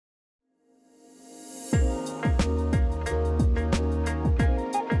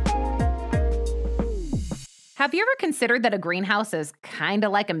Have you ever considered that a greenhouse is kind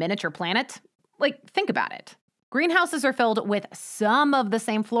of like a miniature planet? Like, think about it. Greenhouses are filled with some of the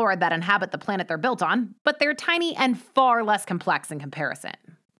same flora that inhabit the planet they're built on, but they're tiny and far less complex in comparison.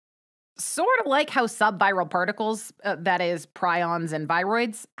 Sort of like how subviral particles, that is, prions and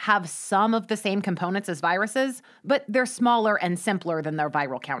viroids, have some of the same components as viruses, but they're smaller and simpler than their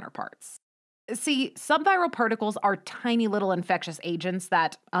viral counterparts. See, subviral particles are tiny little infectious agents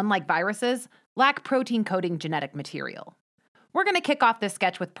that, unlike viruses, lack protein-coding genetic material. We're going to kick off this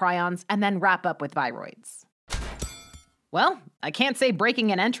sketch with prions and then wrap up with viroids. Well, I can't say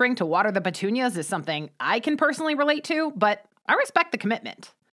breaking and entering to water the petunias is something I can personally relate to, but I respect the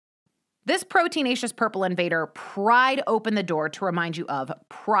commitment. This proteinaceous purple invader pried open the door to remind you of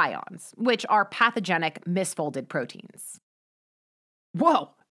prions, which are pathogenic misfolded proteins.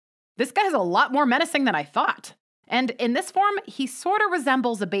 Whoa, this guy's a lot more menacing than I thought. And in this form, he sort of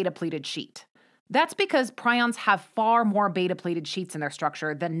resembles a beta-pleated sheet. That's because prions have far more beta-pleated sheets in their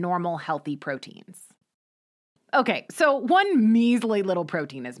structure than normal healthy proteins. Okay, so one measly little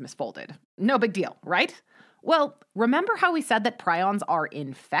protein is misfolded. No big deal, right? Well, remember how we said that prions are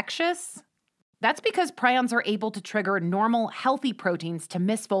infectious? That's because prions are able to trigger normal, healthy proteins to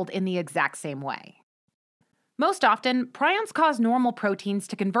misfold in the exact same way. Most often, prions cause normal proteins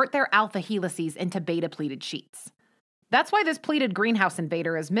to convert their alpha helices into beta-pleated sheets. That's why this pleated greenhouse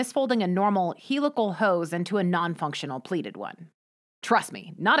invader is misfolding a normal helical hose into a non-functional pleated one. Trust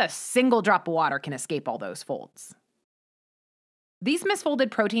me, not a single drop of water can escape all those folds. These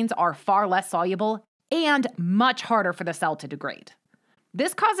misfolded proteins are far less soluble and much harder for the cell to degrade.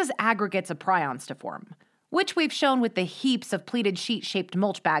 This causes aggregates of prions to form, which we've shown with the heaps of pleated sheet-shaped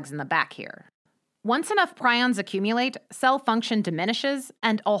mulch bags in the back here. Once enough prions accumulate, cell function diminishes,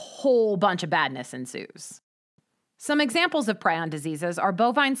 and a whole bunch of badness ensues. Some examples of prion diseases are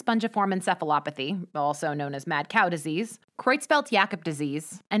bovine spongiform encephalopathy, also known as mad cow disease, Creutzfeldt-Jakob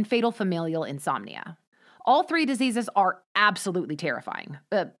disease, and fatal familial insomnia. All three diseases are absolutely terrifying.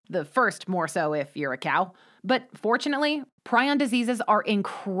 The first more so if you're a cow. But fortunately, prion diseases are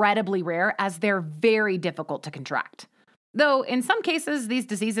incredibly rare as they're very difficult to contract. Though in some cases, these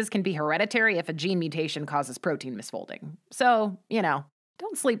diseases can be hereditary if a gene mutation causes protein misfolding. So,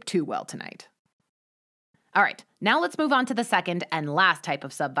 don't sleep too well tonight. All right, now let's move on to the second and last type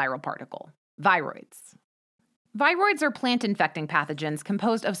of subviral particle, viroids. Viroids are plant-infecting pathogens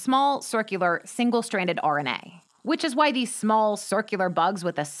composed of small, circular, single-stranded RNA, which is why these small, circular bugs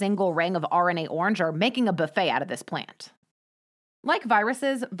with a single ring of RNA orange are making a buffet out of this plant. Like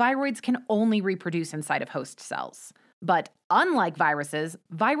viruses, viroids can only reproduce inside of host cells. But unlike viruses,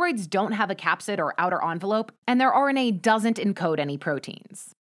 viroids don't have a capsid or outer envelope, and their RNA doesn't encode any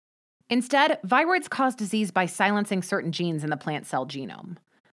proteins. Instead, viroids cause disease by silencing certain genes in the plant cell genome.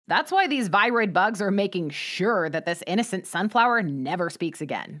 That's why these viroid bugs are making sure that this innocent sunflower never speaks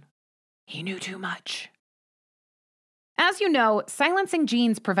again. He knew too much. As you know, silencing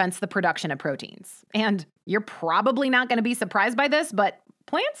genes prevents the production of proteins. And you're probably not going to be surprised by this, but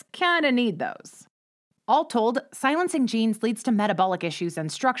plants kind of need those. All told, silencing genes leads to metabolic issues and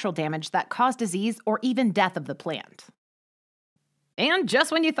structural damage that cause disease or even death of the plant. And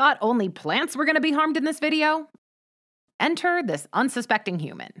just when you thought only plants were going to be harmed in this video, enter this unsuspecting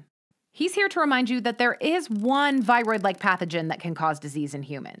human. He's here to remind you that there is one viroid-like pathogen that can cause disease in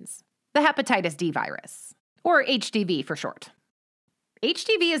humans, the Hepatitis D Virus, or HDV for short.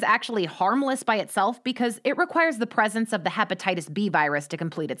 HDV is actually harmless by itself because it requires the presence of the Hepatitis B virus to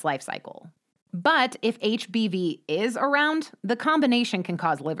complete its life cycle. But if HBV is around, the combination can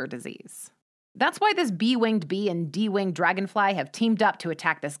cause liver disease. That's why this B-winged bee and D-winged dragonfly have teamed up to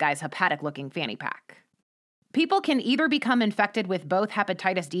attack this guy's hepatic-looking fanny pack. People can either become infected with both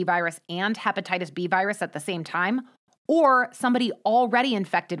Hepatitis D virus and Hepatitis B virus at the same time, or somebody already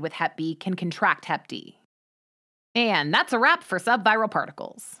infected with Hep B can contract Hep D. And that's a wrap for subviral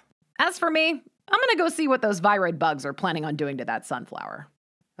particles. As for me, I'm gonna go see what those viroid bugs are planning on doing to that sunflower.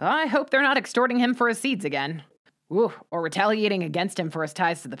 I hope they're not extorting him for his seeds again. Ooh, or retaliating against him for his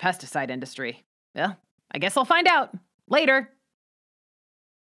ties to the pesticide industry. Well, I guess I'll find out. Later.